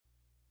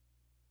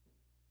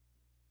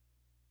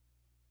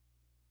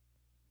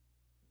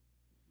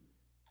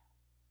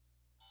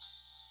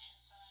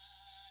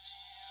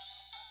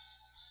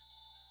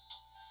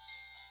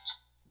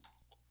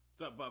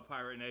What's up, Butt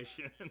Pirate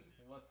Nation?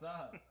 What's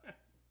up?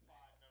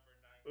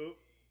 Oop,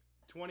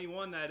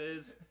 21 that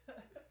is.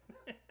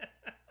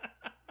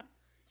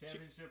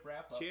 Championship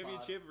wrap-up.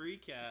 Championship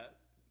recap.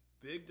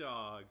 Big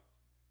Dog.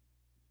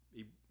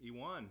 He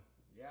won.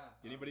 Yeah.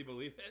 Did anybody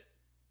believe it?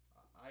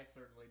 I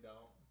certainly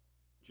don't.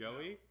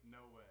 Joey?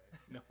 No way.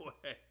 No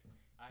way.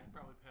 I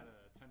probably had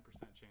a 10%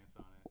 chance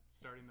on it.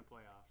 Starting the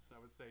playoffs,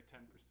 I would say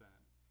 10%.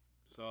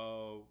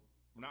 So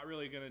we're not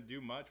really gonna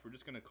do much. We're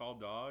just gonna call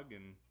Dog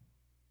and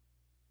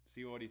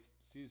see what he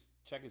sees.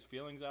 Check his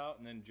feelings out,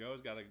 and then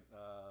Joe's got a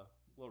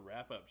little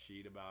wrap-up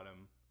sheet about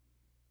him.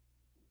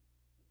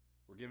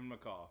 We're giving him a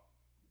call.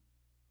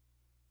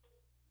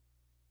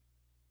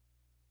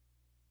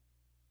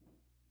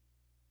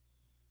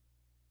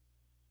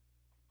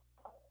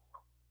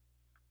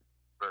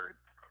 Bird.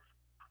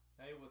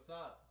 Hey, what's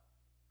up?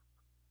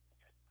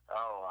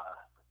 Oh,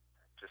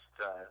 just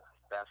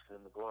basking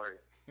in the glory.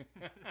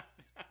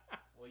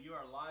 Well, you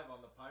are live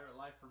on the Pirate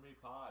Life for Me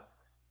pod.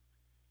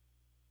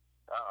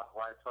 Oh,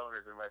 live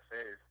phoners in my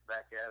face.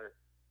 Back at it.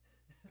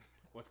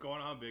 What's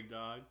going on, Big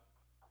Dog?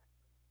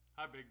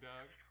 Hi, Big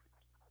Dog.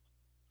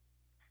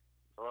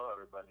 Hello,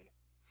 everybody.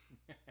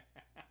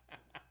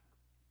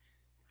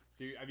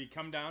 So have you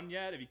come down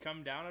yet? Have you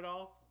come down at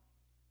all?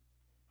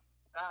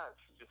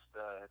 It's just,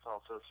 it's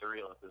all so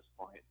surreal at this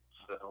point.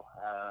 So,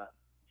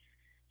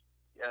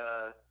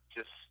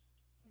 just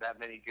that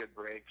many good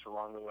breaks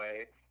along the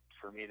way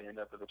for me to end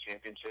up with a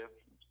championship.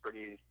 It's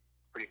pretty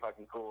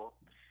fucking cool.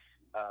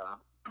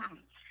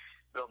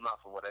 Building off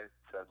of what I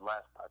said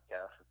last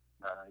podcast,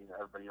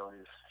 everybody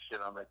always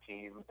shit on my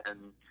team,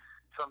 and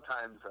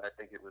sometimes I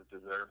think it was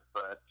deserved,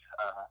 but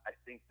I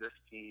think this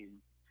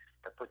team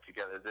that put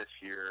together this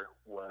year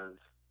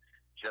was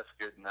just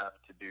good enough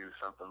to do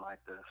something like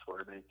this,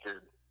 where they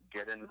could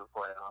get into the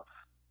playoffs,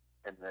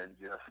 and then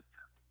just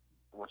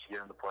once you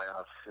get into the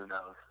playoffs, who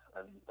knows?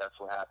 And that's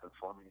what happened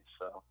for me.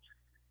 So,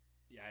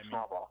 Yeah, I mean,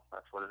 small ball.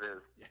 That's what it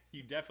is.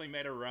 you definitely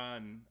made a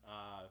run,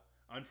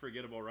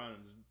 unforgettable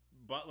runs,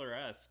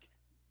 Butler-esque,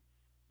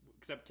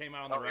 except came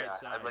out on the right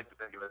side. I'd like to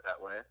think of it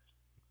that way.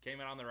 Came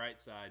out on the right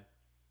side.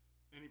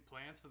 Any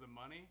plans for the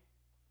money?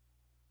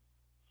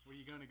 Where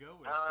you going to go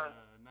with?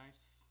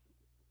 Nice.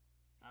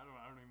 I don't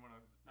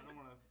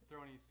want to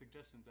throw any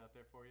suggestions out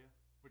there for you.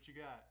 What you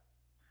got?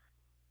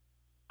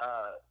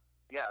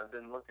 Yeah, I've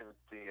been looking at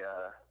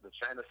the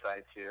China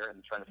sites here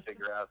and trying to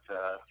figure out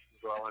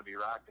who I want to be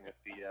rocking at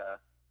the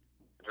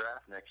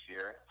draft next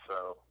year.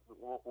 So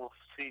we'll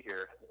see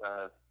here.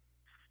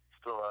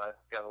 Still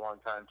got a long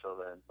time till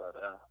then, but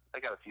I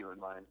got a few in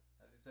mind.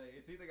 As you say,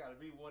 it's either got to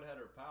be Woodhead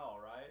or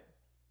Powell, right?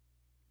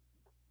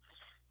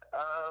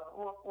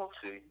 We'll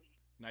see.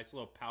 Nice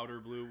little powder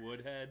blue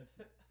Woodhead.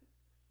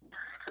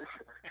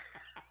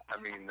 I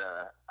mean,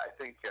 I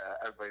think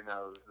everybody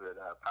knows that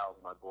Powell's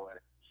my boy.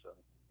 So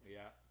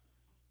Yeah.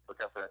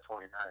 look out for that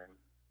 29.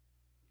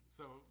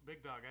 So,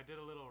 Big Dog, I did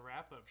a little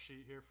wrap-up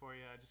sheet here for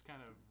you. I just kind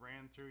of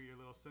ran through your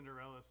little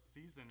Cinderella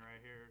season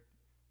right here.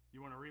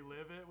 You want to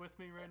relive it with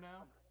me right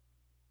now?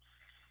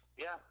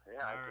 Yeah,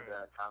 I could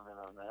right. comment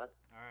on that.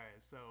 All right,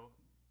 so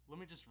let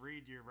me just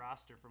read your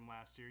roster from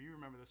last year. You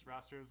remember this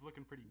roster. It was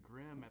looking pretty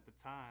grim at the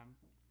time.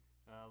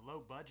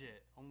 Low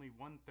budget, only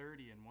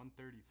 130 and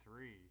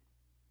 133.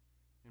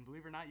 And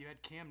believe it or not, you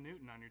had Cam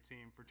Newton on your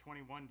team for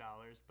 $21,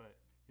 but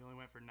you only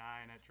went for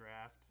 $9 at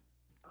draft.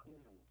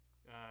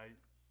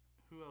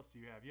 Who else do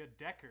you have? You had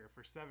Decker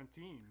for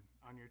 $17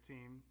 on your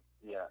team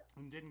Yeah,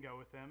 and didn't go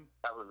with him.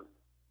 that was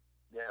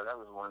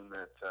one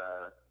that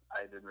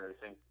I didn't really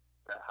think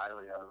that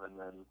highly of, and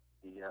then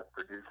he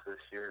produced this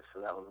year,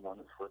 so that was one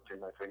that slipped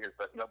through my fingers.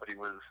 But nobody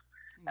was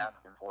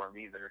asking for him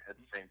either at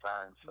the same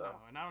time. So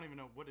No, and I don't even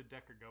know what did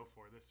Decker go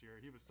for this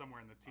year. He was somewhere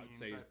in the teens. I'd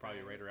say he's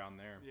probably think. right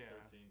around there. Yeah,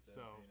 13, 17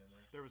 so in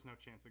there. there was no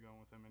chance of going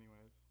with him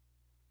anyways.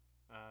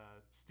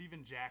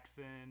 Steven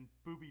Jackson,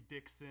 Boobie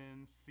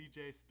Dixon,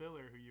 C.J.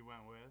 Spiller, who you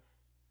went with,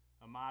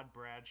 Ahmad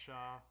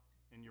Bradshaw,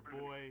 and your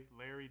boy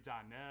Larry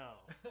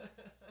Donnell.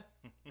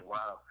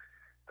 wow,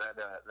 that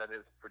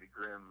is a pretty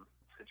grim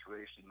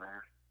situation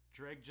there.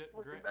 Greg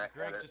back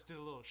at it. just did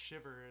a little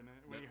shiver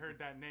when he heard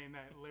that name,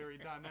 that Larry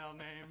Donnell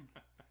name.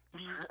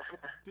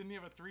 Didn't he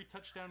have a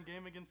 3-touchdown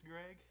game against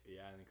Greg?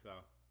 Yeah, I think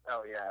so.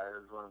 Oh yeah, it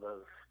was one of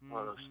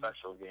those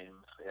special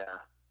games. Yeah.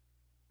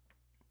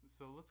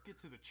 So let's get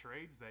to the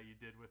trades that you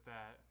did with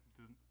that,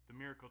 the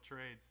miracle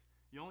trades.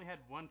 You only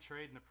had one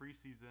trade in the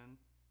preseason,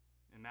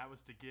 and that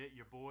was to get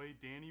your boy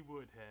Danny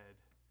Woodhead.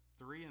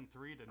 $3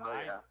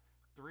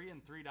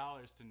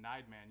 to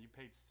Nideman. You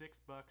paid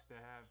 $6 to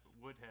have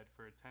Woodhead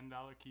for a $10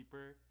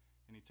 keeper,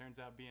 and he turns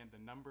out being the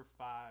number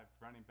 5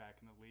 running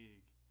back in the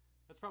league.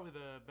 That's probably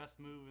the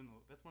best move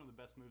that's one of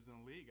the best moves in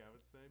the league, I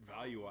would say.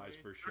 Value-wise,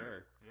 for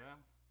sure. Yeah.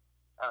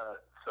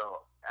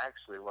 So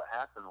actually, what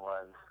happened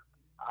was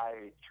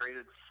I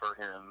traded for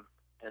him,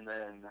 and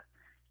then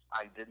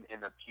I didn't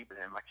end up keeping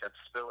him. I kept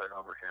Spiller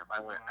over him. I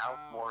went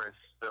out Morris,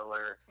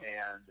 Spiller,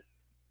 and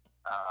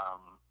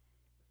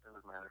it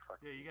was my other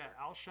fucking. Yeah, you got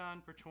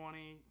Alshon for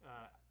 20.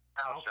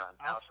 Alshon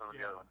was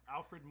the other one.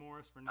 Alfred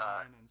Morris for 9,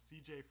 and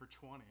CJ for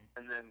 20.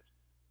 And then,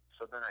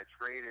 so then I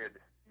traded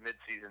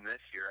mid-season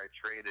this year. I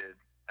traded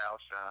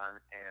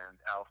Alshon and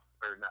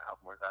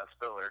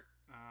Spiller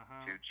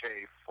to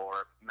Chafe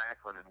for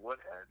Macklin and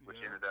Woodhead,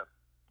 which ended up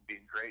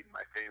being great in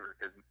my favor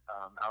because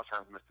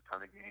Alshon's missed a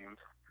ton of games.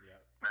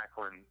 Yeah.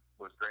 Macklin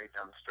was great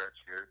down the stretch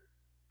here,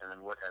 and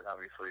then Woodhead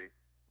obviously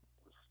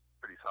was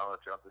pretty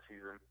solid throughout the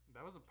season.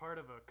 That was a part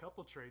of a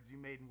couple trades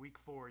you made in week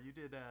 4. You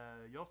did.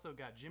 You also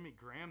got Jimmy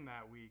Graham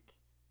that week.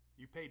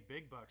 You paid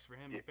big bucks for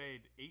him. Yeah. You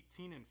paid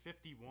 18 and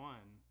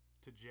 51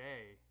 to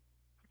Jay.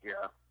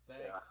 Yeah.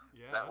 Thanks.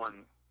 Yeah. That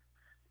one.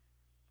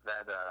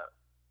 That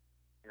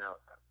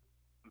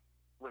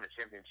win a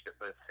championship,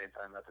 but at the same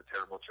time, that's a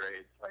terrible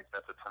trade. Like,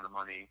 that's a ton of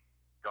money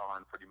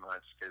gone pretty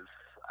much because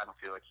I don't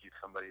feel like he's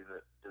somebody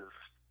that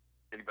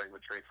anybody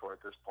would trade for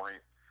at this point.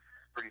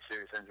 Pretty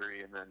serious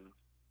injury, and then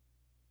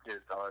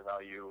his dollar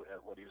value at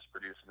what he was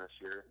producing this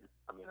year.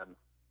 I mean, I'm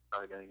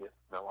probably going to get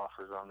no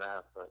offers on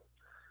that, but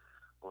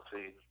we'll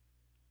see.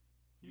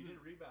 You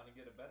did rebound and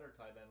get a better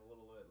tight end a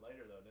little bit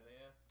later, though, didn't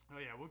you? Oh,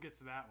 yeah, we'll get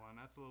to that one.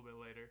 That's a little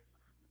bit later.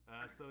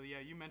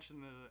 You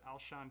mentioned the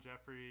Alshon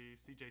Jeffrey,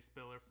 C.J.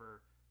 Spiller for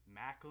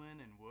Macklin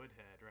and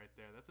Woodhead right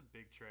there. That's a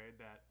big trade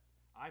that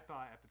I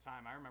thought at the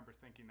time, I remember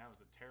thinking that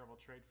was a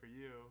terrible trade for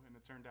you, and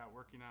it turned out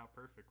working out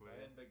perfectly.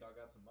 And Big Dog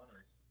got some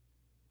monies.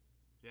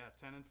 Yeah,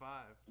 10 and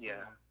 5.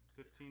 Yeah.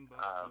 $15 for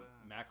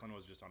that. Macklin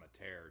was just on a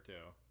tear,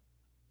 too.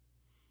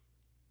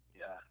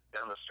 Yeah,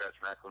 down the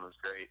stretch, Macklin was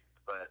great,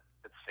 but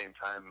at the same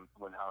time,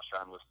 when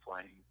Alshon was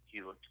playing,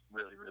 he looked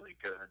really, really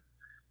good.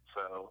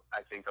 So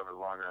I think over the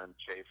long run,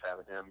 Chase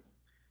having him,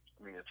 I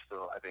mean,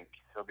 I think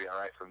he'll be all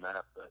right from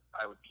that, but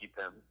I would keep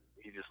him.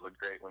 He just looked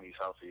great when he's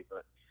healthy,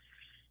 but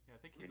yeah, I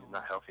think he's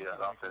not healthy that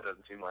often, it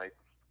doesn't seem like.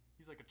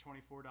 He's like a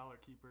 $24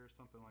 keeper or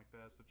something like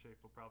that, so Chafe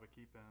will probably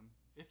keep him.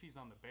 If he's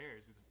on the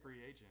Bears, he's a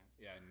free agent.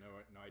 Yeah, no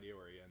idea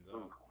where he ends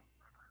Ooh, up.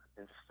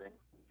 interesting.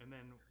 And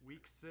then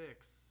week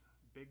 6,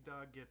 Big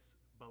Dog gets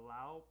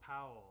Bilal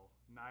Powell.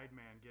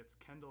 Nideman gets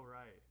Kendall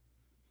Wright.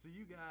 So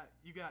you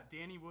got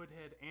Danny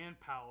Woodhead and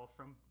Powell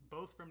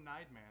both from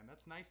Nideman.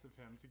 That's nice of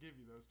him to give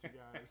you those two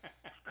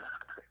guys.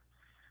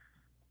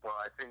 Well,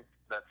 I think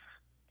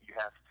you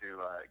have to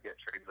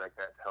get trades like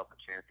that to help a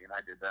champion.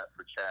 I did that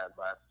for Chad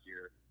last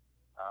year.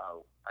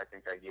 I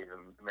think I gave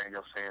him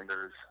Emmanuel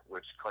Sanders,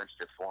 which clinched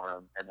it for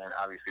him, and then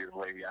obviously the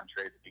Le'Veon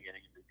trade at the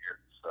beginning of the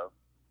year. So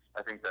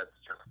I think that's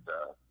just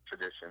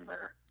tradition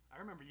there.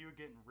 I remember you were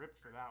getting ripped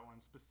for that one,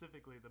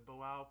 specifically the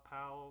Bilal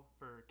Powell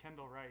for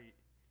Kendall Wright.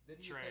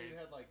 Didn't you say you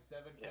had like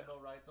 7 Kendall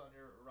Wrights on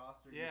your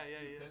roster? Yeah,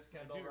 you yes.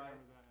 Kendall I do Wrights?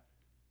 remember that.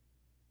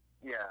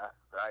 Yeah,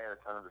 I had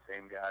a ton of the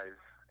same guys,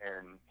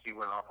 and he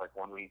went off like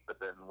 1 week, but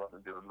then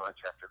wasn't doing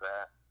much after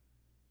that.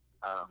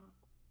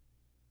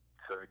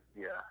 So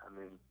yeah, I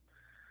mean,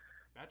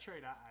 that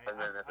trade,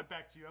 I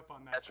backed you up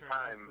on that at trade. The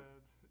time,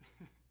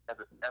 I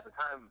said. at the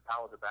time,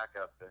 Powell was a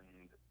backup,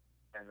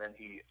 and then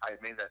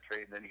I made that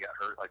trade, and then he got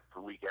hurt like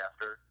the week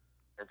after,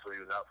 and so he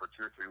was out for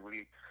 2 or 3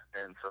 weeks,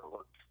 and so it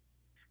looked,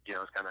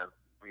 it's kind of,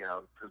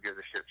 who gives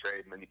a shit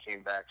trade, and then he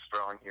came back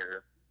strong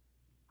here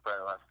for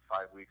the last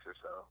 5 weeks or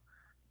so,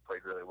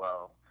 played really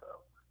well,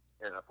 so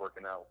ended up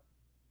working out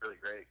really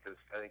great because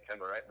I think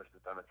Kendall Wright missed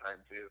a ton of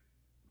time too.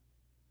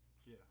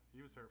 Yeah,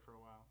 he was hurt for a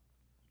while.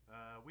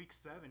 Week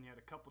 7, you had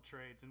a couple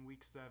trades. In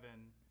week 7,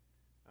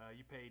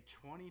 you paid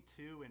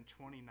 22 and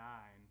 29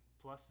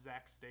 plus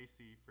Zach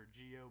Stacy for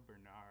Gio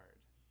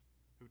Bernard,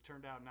 who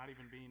turned out not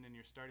even being in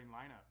your starting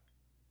lineup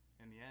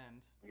in the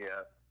end.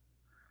 Yeah.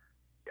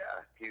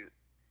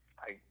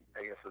 I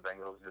guess the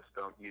Bengals just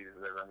don't use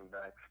their running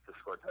backs to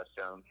score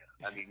touchdowns.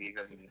 I mean,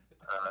 even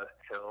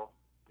Hill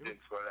didn't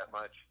score that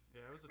much.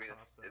 Yeah, it was a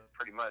toss-up. It's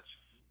pretty much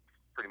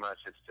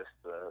it's just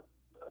a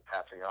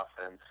passing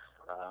offense.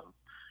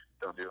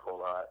 Don't do a whole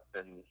lot,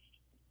 and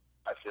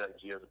I feel like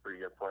Gio's a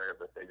pretty good player,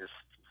 but they just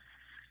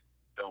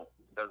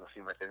doesn't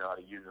seem like they know how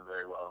to use him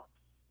very well.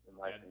 In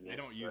my opinion. They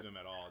don't use him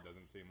at all. It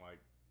doesn't seem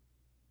like.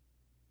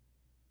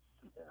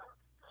 Yeah,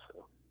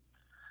 so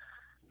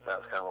that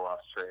was kind of a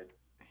lost trade.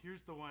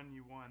 Here's the one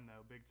you won,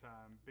 though, big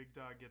time. Big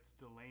Dog gets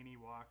Delaney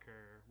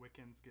Walker.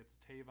 Wickens gets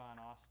Tavon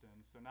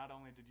Austin. So not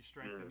only did you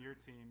strengthen your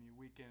team, you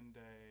weakened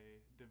a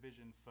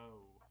division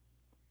foe.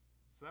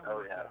 So that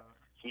worked out.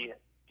 He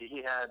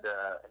had,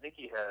 I think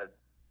he had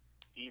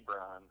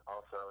Ebron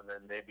also, and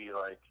then maybe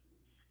like,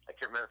 I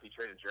can't remember if he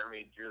traded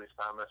Julius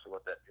Thomas or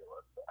what that deal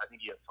was. But I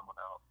think he had someone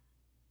else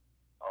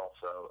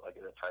also, like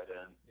at a tight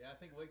end. Yeah, I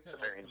think Wiggs had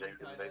like 3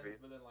 tight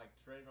ends, but then like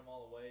traded them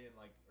all away, and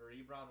or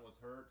Ebron was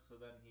hurt, so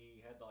then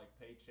he had to like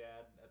pay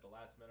Chad at the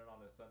last minute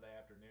on a Sunday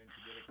afternoon to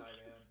get a tight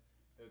end.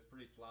 It was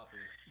pretty sloppy.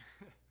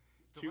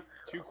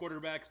 Two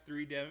quarterbacks,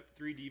 3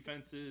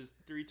 defenses,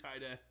 3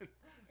 tight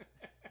ends.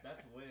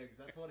 That's Wiggs.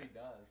 That's what he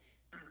does.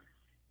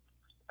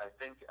 I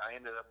think I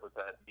ended up with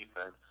that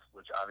defense,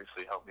 which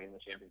obviously helped me in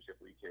the championship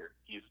week here,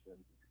 Houston,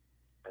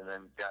 and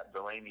then got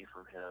Delaney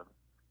from him.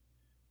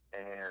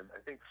 And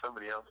I think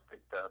somebody else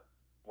picked up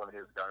one of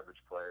his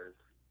garbage players.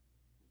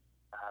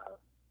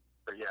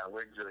 But yeah,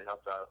 Wiggs really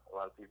helped out a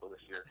lot of people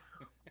this year.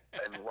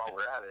 And while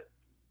we're at it,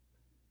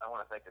 I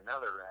want to thank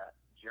another rat,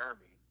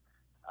 Jeremy.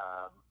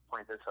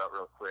 point this out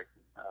real quick.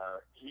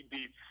 He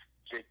beats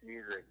Jake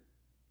Music,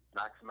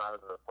 knocks him out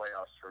of the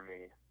playoffs for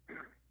me.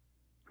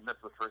 And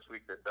that's the first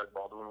week that Doug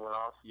Baldwin went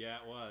off.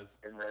 Yeah, it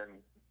was. And then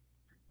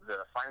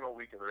the final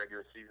week of the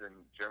regular season,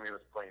 Jeremy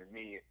was playing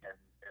me, and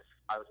if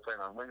I was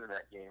planning on winning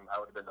that game, I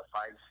would have been the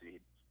 5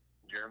 seed.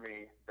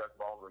 Jeremy, Doug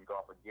Baldwin go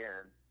off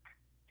again.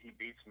 He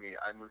beats me.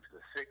 I move to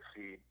the 6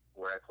 seed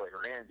where I play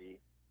Randy,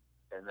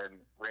 and then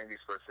Randy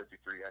scores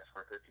 53, I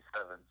score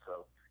 57.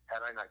 So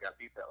had I not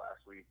got beat that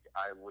last week,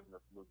 I wouldn't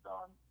have moved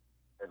on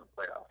in the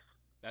playoffs.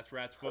 That's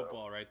Rats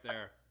football right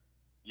there.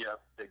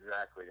 Yep,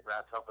 exactly.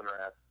 Rats helping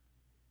Rats.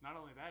 Not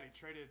only that, he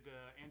traded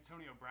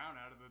Antonio Brown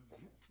out of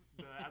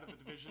the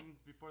division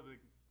before the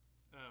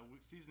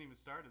season even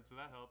started, so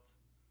that helped.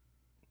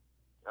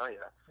 Oh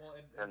yeah. Well,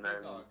 and Big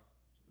then Dog,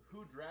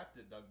 who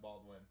drafted Doug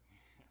Baldwin?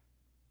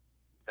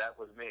 That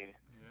was me.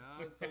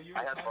 Yeah. So you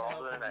I were had kind of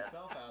Baldwin, helping I had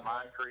yourself out.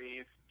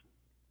 Moncrief.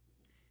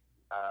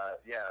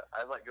 Yeah,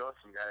 I let go of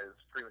some guys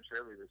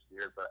prematurely this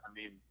year, but I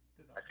mean,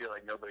 I feel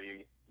like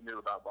nobody knew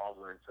about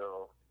Baldwin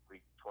until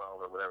week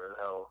 12 or whatever the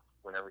hell,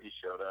 whenever he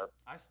showed up.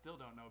 I still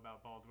don't know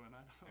about Baldwin.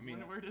 I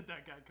mean, where did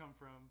that guy come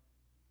from?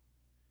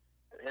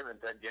 Him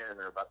and Ted Gannon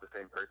are about the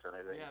same person,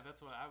 I think. Yeah,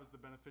 that's what I was the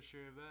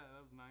beneficiary of that.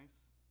 That was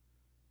nice.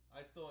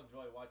 I still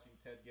enjoy watching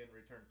Ted Ginn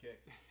return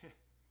kicks.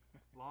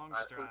 Long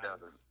Who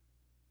doesn't? strides.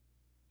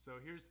 So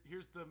here's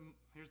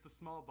the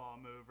small ball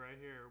move right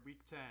here.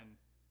 Week 10,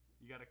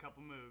 you got a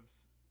couple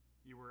moves.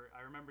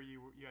 I remember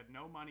you had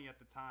no money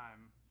at the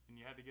time, and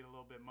you had to get a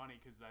little bit of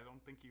money because I don't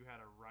think you had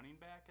a running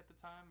back at the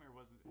time, or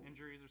was it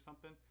injuries or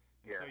something?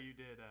 And Yeah. so you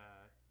did.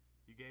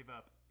 You gave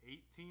up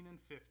 18 and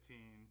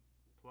 15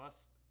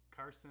 plus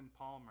Carson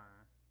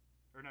Palmer,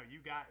 or no, you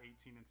got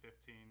 18 and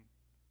 15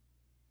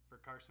 for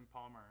Carson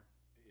Palmer.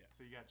 Yeah.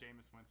 So you got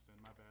Jameis Winston.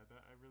 My bad.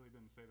 I really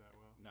didn't say that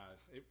well. No,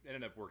 it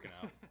ended up working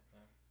out.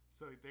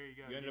 So there you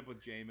go. You ended up with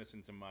Jameis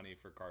and some money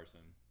for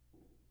Carson.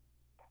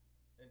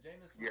 And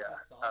Jameis was Yeah,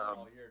 just solid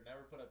all year.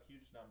 Never put up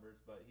huge numbers,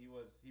 but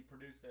he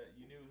produced it.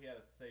 You knew he had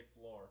a safe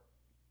floor.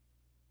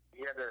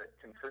 He had a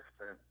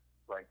consistent,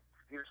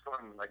 he was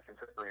scoring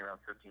consistently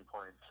around 15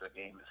 points a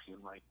game, it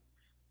seemed like.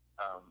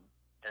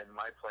 And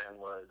my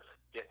plan was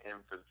get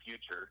him for the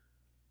future,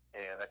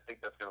 and I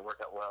think that's going to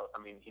work out well.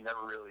 I mean, he never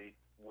really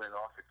went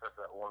off except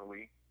for that 1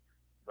 week,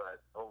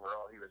 but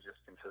overall he was just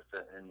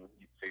consistent, and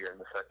you figure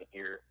in the second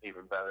year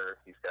even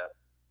better. He's got,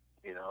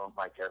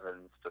 Mike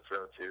Evans to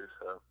throw to,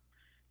 so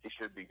he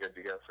should be good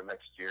to go for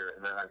next year.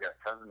 And then I've got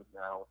Cousins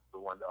now, the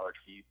 $1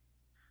 keep,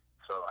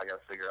 so I got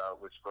to figure out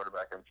which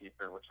quarterback I'm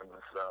keeping, which I'm going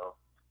to sell.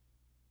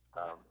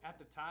 At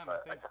the time,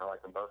 But I I think kind of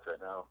like them both right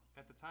now.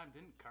 at the time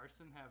didn't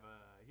Carson have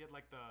he had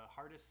the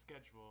hardest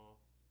schedule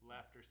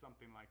left or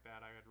something like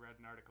that. I had read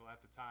an article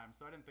at the time,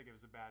 so I didn't think it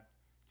was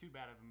too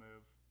bad of a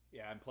move.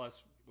 Yeah, and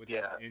plus with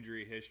his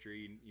injury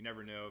history, you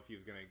never know if he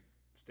was going to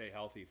stay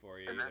healthy for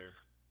you And either.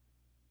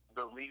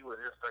 The league was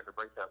just starting to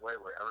break that way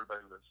where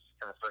everybody was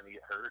kind of starting to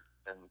get hurt,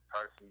 and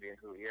Carson being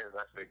who he is,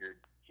 I figured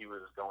he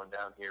was going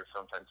down here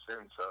sometime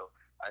soon. So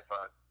I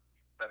thought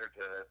better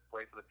to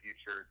play for the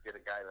future, get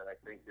a guy that I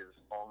think is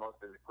almost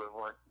as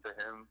equivalent to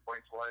him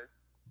points-wise.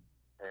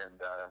 And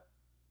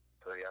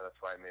so, yeah, that's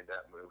why I made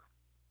that move.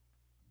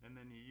 And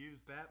then you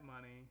used that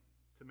money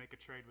to make a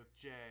trade with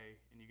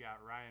Jay, and you got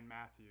Ryan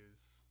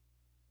Matthews.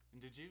 And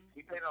did you?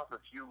 He paid off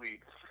a few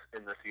weeks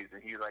in the season.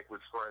 He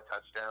would score a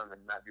touchdown and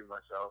not do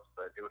much else,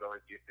 but it would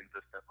always be a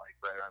consistent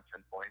right around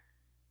 10 points.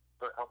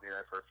 So it helped me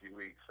there for a few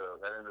weeks.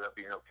 So that ended up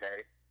being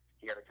okay.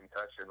 He had a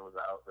concussion, was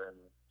out, and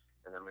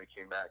then when he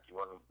came back, he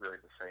wasn't really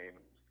the same.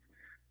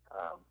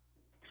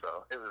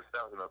 So that was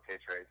an okay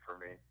trade for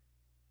me.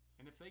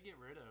 And if they get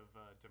rid of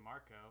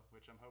DeMarco,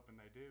 which I'm hoping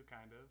they do,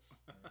 kind of,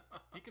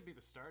 he could be the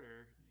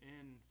starter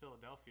in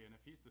Philadelphia. And if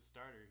he's the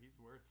starter, he's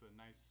worth a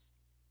nice.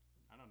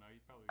 I don't know.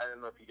 You probably. I don't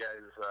know if you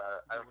guys.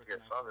 I don't know if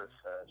you guys saw this.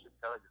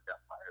 Chicago just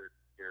got fired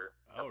here.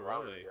 Oh,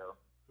 really?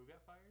 Who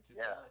got fired?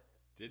 Yeah.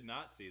 Did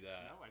not see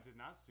that. No, I did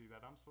not see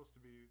that. I'm supposed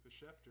to be the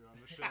chefter on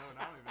the show, and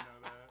I don't even know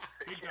that.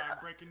 Big Dog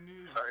breaking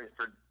news. Sorry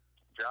for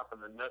dropping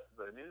the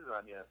news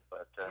on you,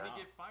 but when did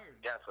he get fired?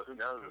 yeah. So who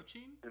knows?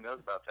 Coaching? Who knows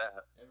about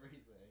that?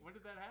 Everything. When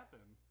did that happen?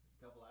 A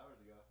couple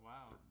hours ago.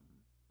 Wow.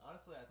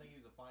 Honestly, I think he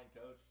was a fine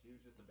coach. He was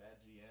just a bad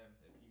GM.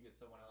 If you get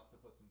someone else to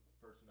put some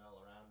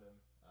personnel around him,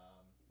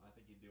 I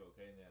think he'd do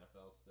okay in the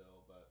NFL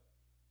still, but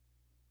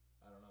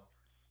I don't know.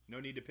 No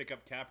need to pick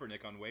up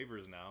Kaepernick on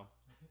waivers now.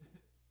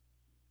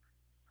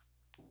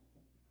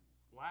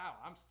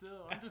 Wow, I'm just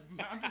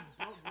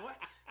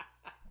what?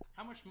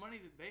 How much money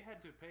did they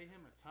had to pay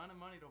him? A ton of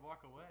money to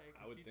walk away.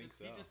 I would think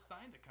so. He just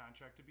signed a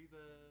contract to be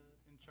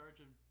in charge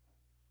of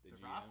the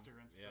GM? roster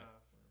and Yeah.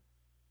 stuff.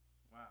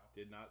 Wow.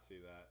 Did not see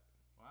that.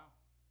 Wow.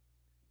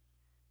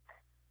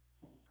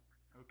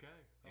 Okay,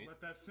 I'll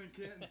let that sink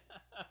in.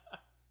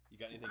 You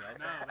got anything else?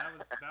 No,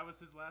 that was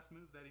his last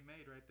move that he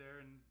made right there,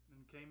 and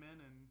came in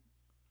and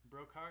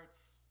broke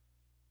hearts.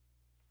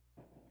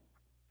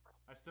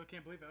 I still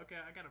can't believe it. Okay,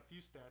 I got a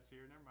few stats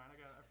here. Never mind.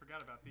 I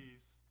forgot about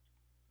these.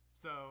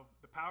 So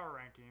the power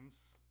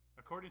rankings.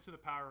 According to the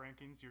power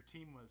rankings, your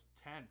team was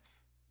 10th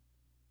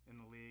in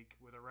the league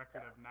with a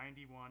record of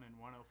 91 and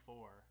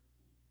 104.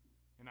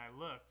 And I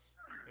looked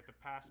at the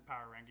past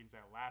power rankings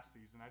at last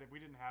season. We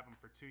didn't have them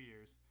for 2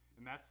 years,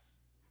 and that's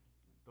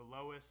the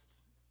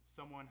lowest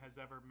someone has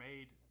ever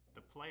made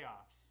the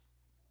playoffs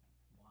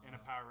in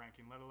a power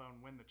ranking, let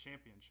alone win the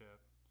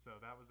championship. So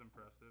that was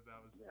impressive.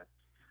 That was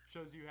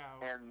shows you how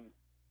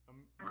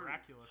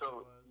miraculous it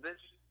was.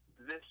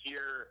 This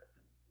year,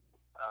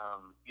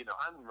 I'm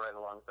right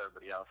along with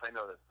everybody else. I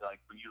know that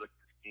when you look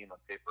at this team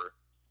on paper,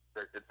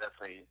 they're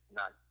definitely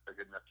not a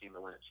good enough team to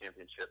win a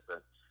championship.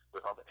 But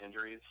with all the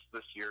injuries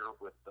this year,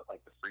 with the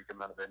freak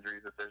amount of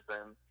injuries that there's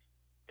been,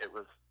 it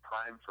was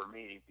prime for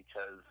me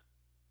because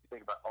you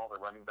think about all the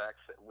running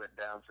backs that went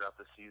down throughout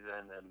the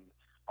season and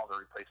all the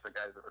replacement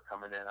guys that were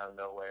coming in out of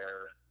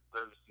nowhere.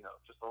 There's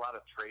just a lot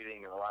of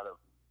trading and a lot of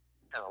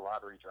kind of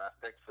lottery draft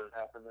picks that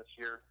happened this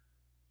year.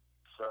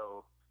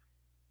 So,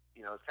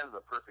 it's kind of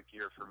the perfect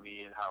year for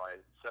me and how I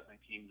set my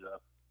teams up.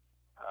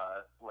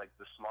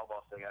 The small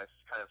ball thing, I've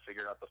kind of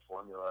figured out the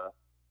formula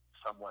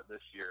somewhat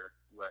this year,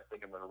 where I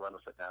think I'm going to run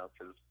with it now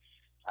because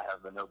I have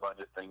the no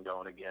budget thing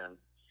going again.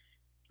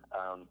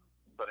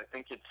 But I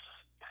think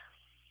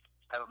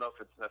I don't know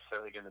if it's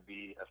necessarily going to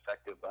be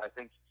effective, but I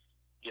think,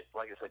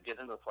 like I said,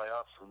 get into the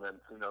playoffs, and then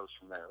who knows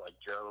from there. Like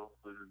Joe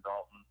losing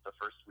Dalton the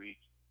first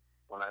week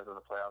when I was in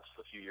the playoffs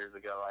a few years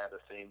ago, I had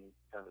the same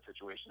kind of a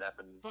situation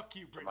happen Fuck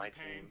you, to my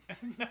Brittany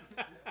team.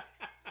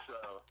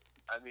 So,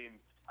 I mean,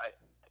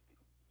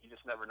 you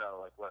just never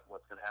know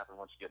what's going to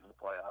happen once you get in the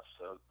playoffs.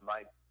 So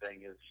my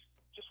thing is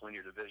just win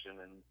your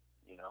division and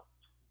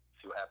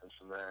see what happens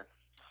from there.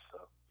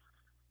 So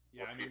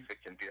we'll see if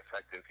it can be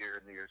effective here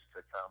in the years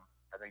to come.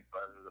 I think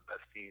Buzz is the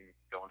best team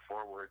going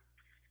forward.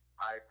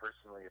 I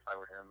personally, if I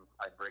were him,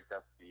 I'd break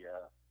up the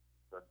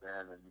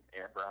Ben and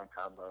Ant Brown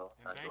combo.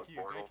 And thank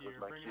you. You're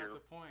bringing up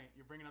the point.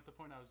 You're bringing up the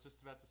point I was just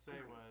about to say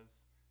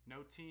was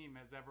no team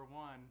has ever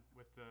won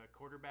with the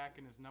quarterback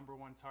and his number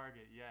one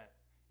target yet.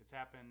 It's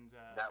happened.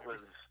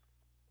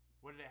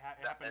 What did it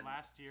happen? It happened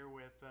last year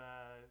with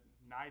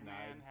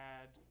Nideman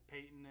had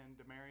Peyton and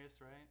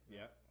Demarius, right?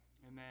 Yeah.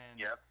 And then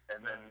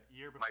and then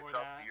year before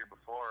the year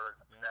before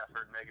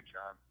Stafford and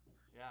Megatron.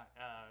 Yeah,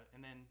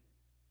 and then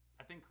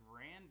I think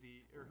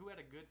Randy, or who had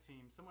a good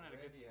team? Someone had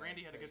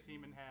Randy had a good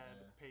team and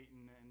had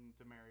Peyton and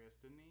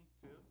Demarius, didn't he,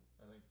 too?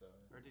 I think so.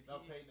 Or did he?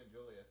 Peyton and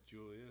Julius.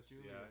 Julius.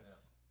 Yeah.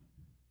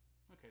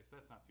 Okay, so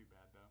that's not too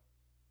bad, though.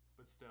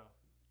 But still,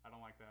 I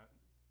don't like that.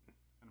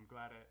 And I'm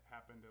glad it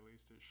happened, at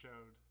least it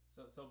showed.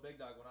 So Big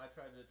Dog, when I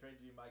tried to trade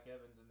you Mike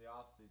Evans in the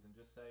offseason,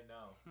 just say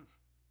no.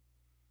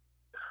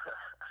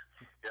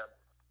 Yep.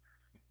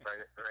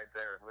 Right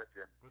there with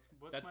you.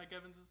 What's Mike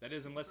Evans'? That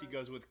is unless he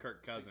goes with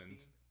Kirk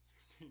Cousins.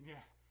 16,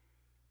 yeah.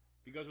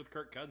 If he goes with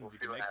Kirk Cousins, you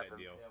can make that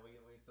deal. Yeah, we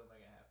can still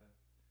make it happen.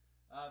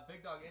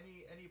 Big Dog,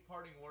 any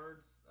parting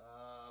words,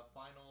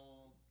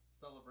 final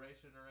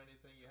celebration or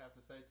anything you have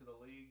to say to the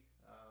league?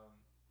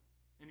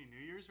 Any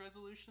New Year's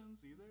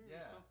resolutions either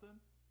or something?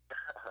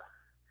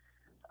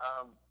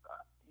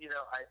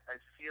 I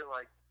feel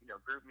like,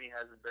 GroupMe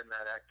hasn't been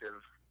that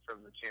active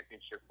from the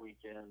championship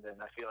weekend,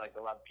 and I feel like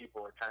a lot of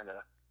people are kind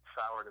of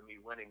sour to me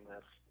winning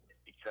this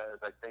because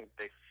I think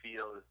they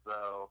feel as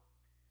though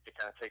it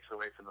kind of takes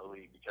away from the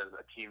league because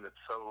a team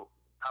so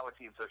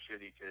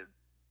shitty could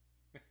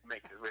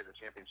make its way to the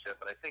championship.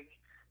 But I think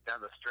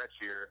down the stretch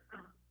here,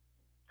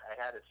 I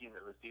had a team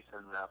that was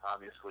decent enough,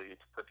 obviously,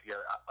 to put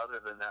together, other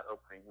than that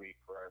opening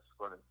week where I was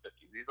scoring in the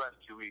 50s. These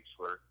last 2 weeks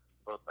were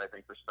both, I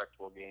think,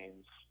 respectable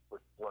games with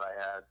what I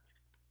had.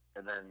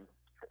 And then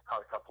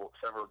caught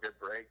several good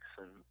breaks,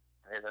 and,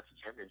 hey, that's a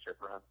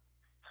championship run.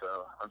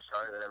 So I'm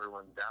sorry that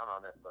everyone's down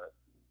on it, but,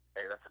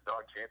 hey, that's a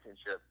dog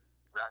championship.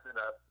 Wrap it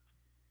up.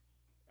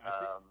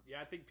 I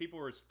think people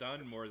were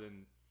stunned more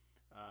than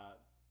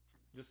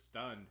just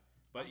stunned.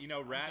 But, Rats... I'm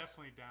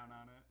definitely down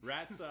on it.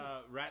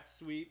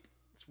 Rats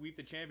sweep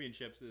the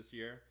championships this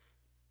year.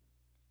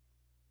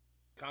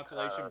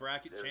 Consolation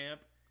bracket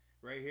champ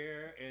right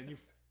here, and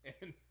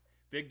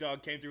Big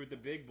Dog came through with the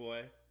big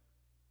boy.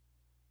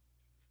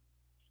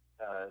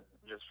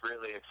 Just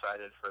really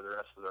excited for the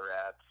rest of the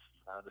Rats.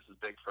 This is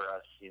big for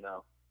us, Hey,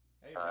 Rats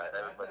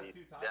everybody have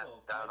 2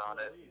 titles. down on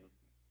it.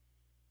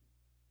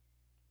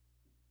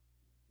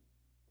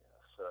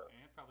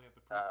 And probably have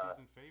the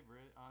preseason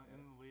favorite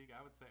in the league,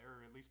 I would say,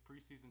 or at least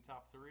preseason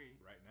top 3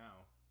 right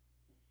now.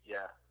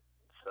 Yeah.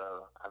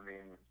 So,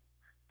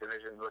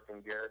 division's looking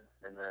good,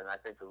 and then I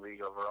think the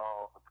league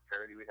overall, with the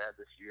parity we had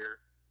this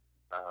year,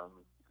 all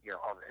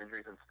the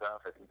injuries and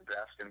stuff, I think the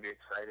draft's going to be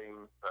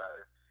exciting.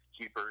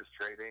 Keepers,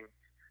 trading,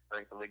 I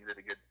think the league's in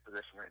a good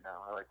position right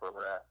now. I like where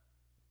we're at.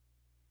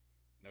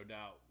 No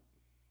doubt.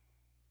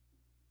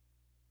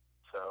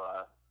 So,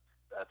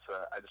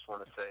 I just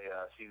want to say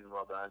season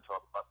well done to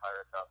all the Butt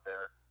Pirates out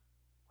there.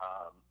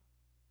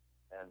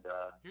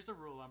 Here's a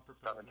rule I'm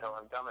proposing. Until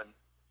I'm coming.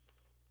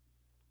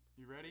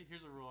 You ready?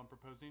 Here's a rule I'm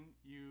proposing.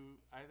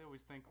 I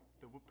always think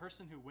the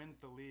person who wins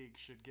the league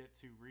should get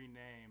to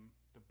rename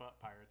the Butt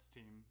Pirates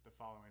team the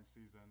following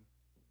season.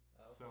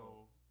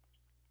 So,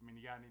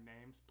 you got any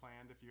names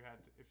planned if you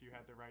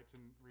had the right to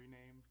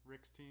rename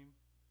Rick's team?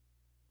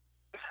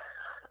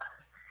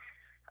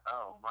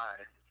 Oh my.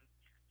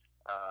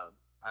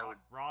 I would.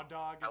 Raw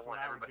dog is what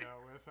I would everybody-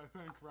 go with. I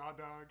think raw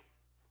dog.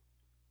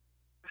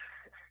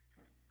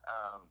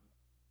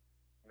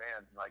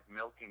 Man, like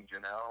milking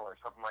Janelle or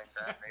something like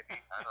that.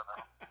 Maybe I don't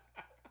know.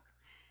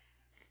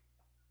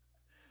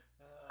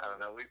 I don't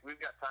know. We've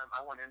got time.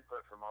 I want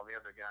input from all the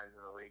other guys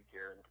in the league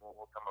here, and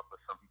we'll come up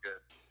with something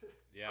good.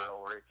 Yeah. For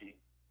old Ricky.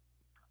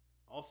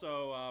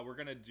 Also, we're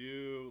gonna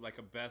do like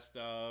a best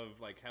of,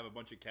 like have a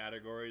bunch of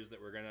categories that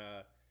we're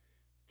gonna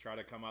try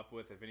to come up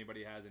with. If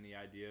anybody has any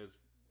ideas,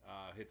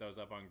 hit those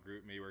up on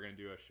GroupMe. We're gonna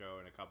do a show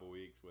in a couple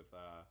weeks with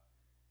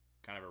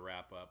kind of a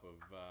wrap up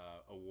of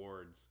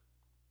awards.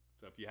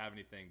 So if you have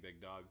anything, Big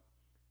Dog,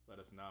 let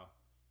us know.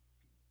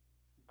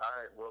 All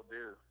right, will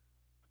do.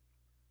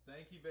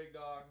 Thank you, Big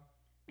Dog.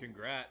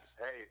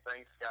 Congrats. Hey,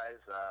 thanks, guys.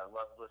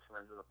 Love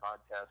listening to the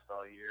podcast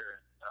all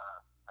year,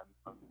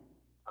 and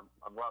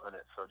I'm loving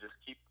it. So just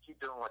keep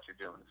doing what you're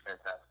doing. It's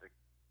fantastic.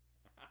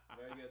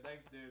 Very good.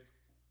 Thanks, dude.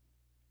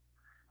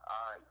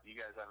 All right, you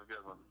guys have a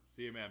good one.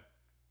 See you, man.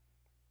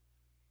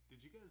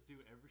 Did you guys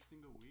do every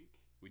single week?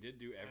 We did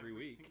do every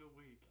week. Single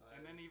week,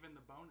 and then even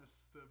the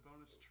bonus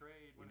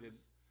trade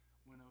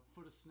when a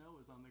foot of snow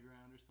is on the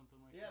ground or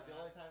something like that. Yeah, the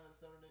only time it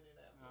snowed in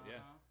Indianapolis.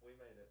 Yeah. We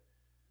made it.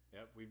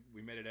 Yep,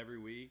 we made it every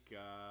week.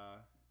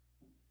 I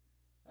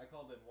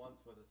called in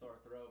once with a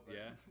sore throat, but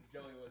Yeah.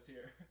 Joey was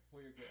here.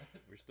 We were good.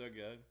 We're still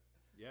good.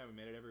 Yeah, we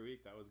made it every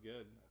week. That was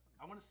good.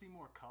 I want to see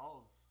more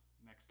calls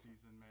next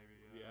season, maybe.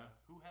 Yeah.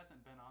 Who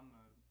hasn't been on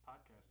the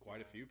podcast? Quite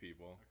a yet? few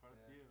people. Quite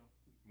a few.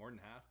 More than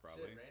half,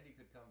 probably. Shit, Randy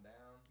could come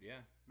down. Yeah.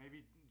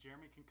 Maybe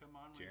Jeremy can come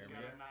on when Jeremy.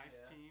 he's got a nice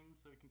Yeah. team,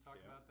 so we can talk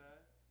Yeah. about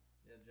that.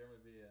 Yeah, Jeremy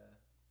would be a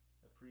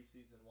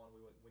preseason one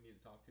we need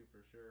to talk to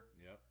for sure.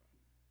 Yep.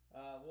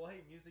 Well,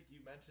 hey, music,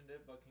 you mentioned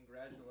it, but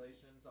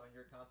congratulations on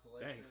your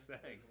consolation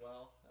Thanks. as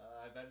well.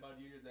 I Venmo'd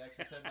you the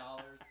extra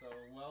 $10, so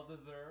well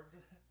deserved.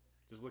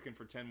 Just looking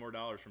for $10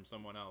 more from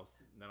someone else,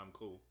 and then I'm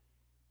cool.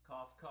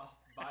 Cough, cough,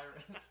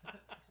 virus.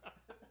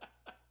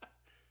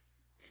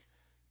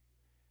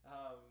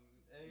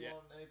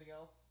 Anything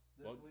else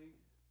this week?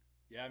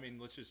 Yeah, I mean,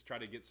 let's just try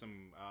to get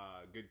some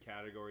good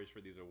categories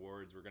for these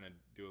awards. We're gonna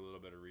do a little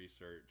bit of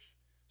research,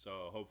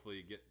 so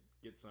hopefully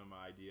get some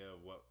idea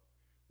of what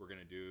we're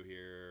gonna do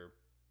here.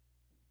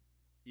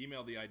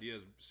 Email the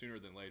ideas sooner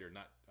than later,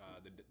 not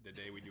the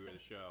day we do the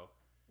show.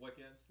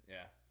 Weekends.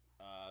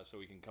 Yeah, so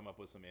we can come up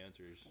with some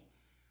answers.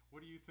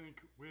 What do you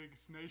think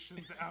Wigs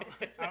Nation's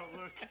outlook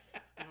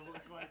will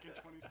look like in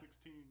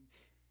 2016?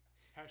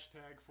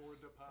 Hashtag for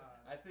the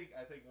pod. I think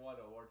one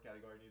award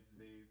category needs to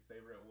be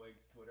favorite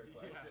Wigs Twitter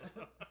question.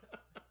 Yeah.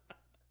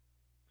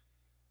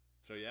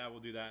 So yeah, we'll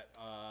do that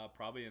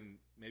probably in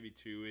maybe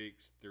 2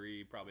 weeks,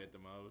 3 probably at the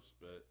most,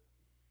 but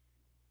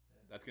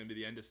that's gonna be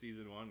the end of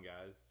season 1,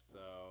 guys.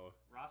 So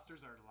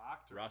rosters are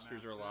locked.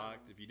 Rosters are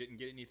locked. If you didn't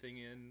get anything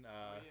in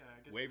I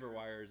guess waiver they're-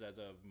 wires as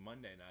of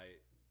Monday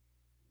night,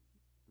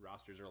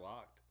 rosters are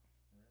locked.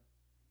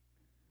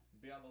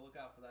 Be on the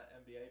lookout for that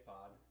NBA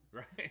pod.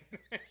 Right.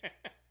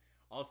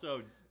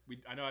 Also,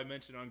 I know I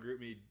mentioned on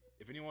GroupMe,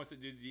 if anyone wants to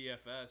do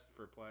DFS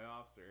for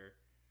playoffs or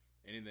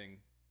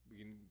anything, we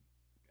can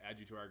add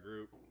you to our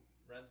group.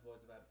 Ren's boys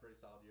have had a pretty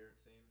solid year,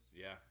 it seems.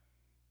 Yeah.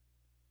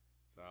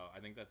 So I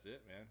think that's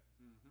it, man.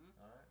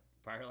 Mm-hmm. All right.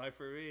 Pirate life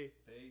for me.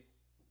 Peace.